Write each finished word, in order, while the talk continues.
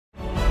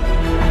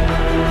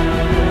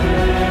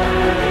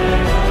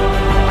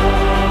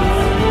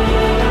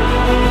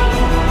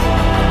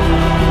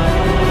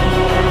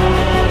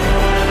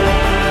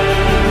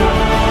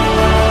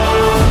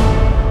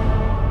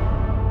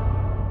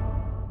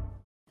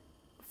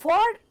For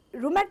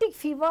rheumatic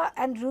fever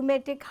and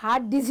rheumatic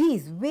heart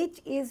disease, which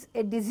is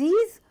a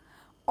disease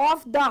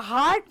of the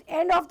heart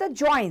and of the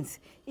joints.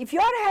 If you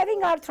are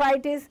having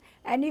arthritis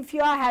and if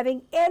you are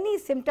having any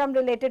symptom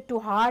related to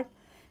heart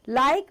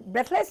like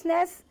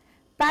breathlessness,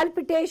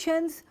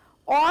 palpitations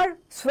or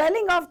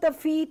swelling of the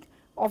feet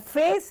or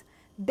face,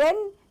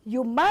 then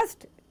you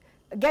must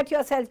get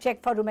yourself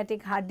checked for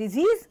rheumatic heart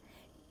disease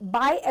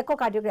by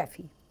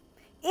echocardiography.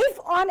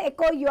 If on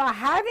echo you are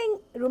having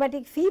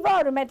rheumatic fever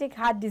or rheumatic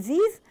heart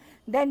disease,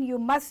 then you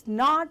must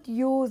not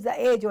use the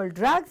age old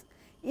drugs.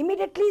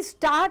 Immediately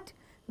start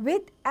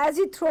with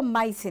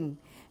azithromycin,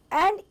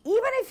 and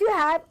even if you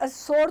have a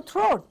sore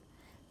throat,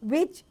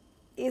 which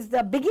is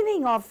the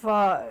beginning of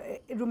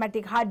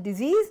rheumatic heart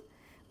disease,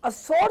 a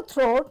sore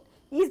throat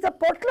is the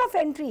portal of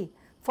entry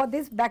for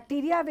this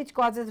bacteria which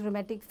causes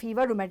rheumatic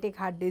fever, rheumatic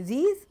heart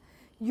disease.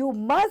 You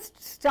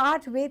must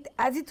start with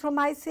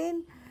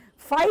azithromycin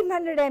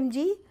 500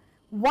 mg,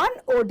 1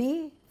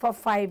 OD for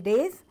 5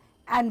 days,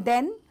 and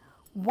then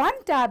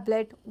 1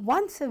 tablet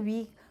once a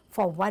week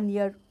for 1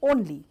 year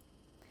only.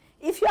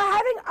 If you are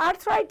having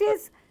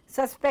arthritis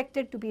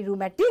suspected to be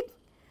rheumatic,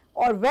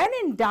 or when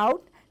in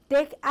doubt,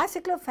 take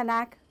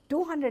aceclofenac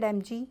 200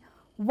 mg,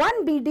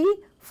 1 BD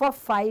for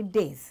 5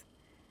 days.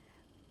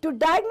 To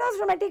diagnose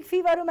rheumatic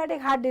fever, rheumatic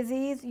heart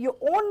disease, you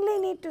only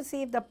need to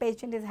see if the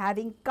patient is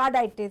having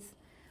carditis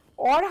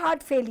or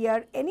heart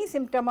failure, any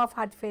symptom of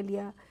heart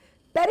failure,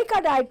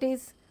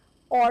 pericarditis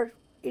or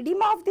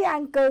edema of the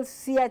ankles,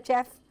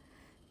 CHF.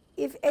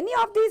 If any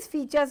of these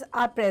features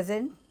are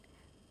present,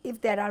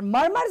 if there are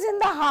murmurs in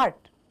the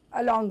heart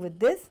along with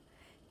this,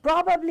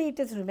 probably it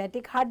is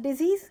rheumatic heart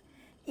disease.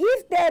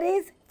 If there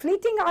is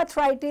fleeting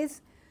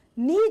arthritis,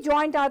 knee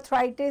joint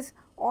arthritis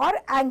or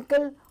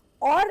ankle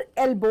or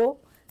elbow,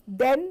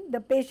 then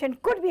the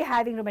patient could be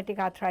having rheumatic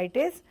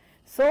arthritis.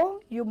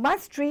 So, you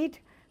must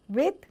treat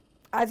with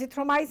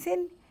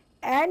azithromycin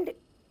and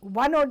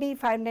 1 OD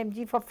 500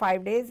 mg for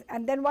 5 days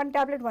and then 1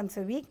 tablet once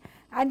a week,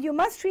 and you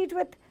must treat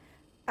with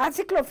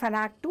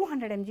aceclofenac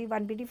 200 mg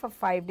 1 BD for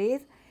 5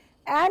 days,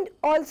 and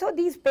also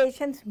these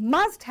patients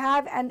must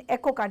have an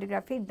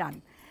echocardiography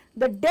done.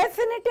 The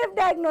definitive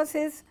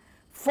diagnosis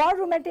for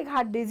rheumatic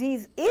heart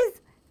disease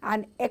is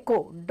an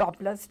echo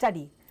Doppler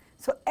study.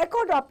 So,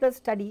 echo Doppler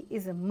study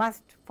is a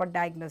must for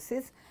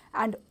diagnosis,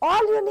 and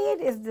all you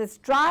need is this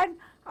triad: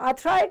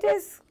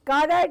 arthritis,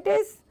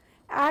 carditis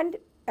and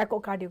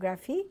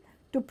echocardiography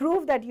to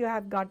prove that you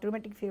have got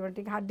rheumatic fever,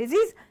 rheumatic heart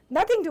disease.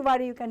 Nothing to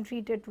worry, you can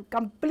treat it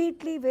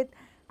completely with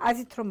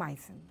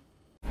azithromycin.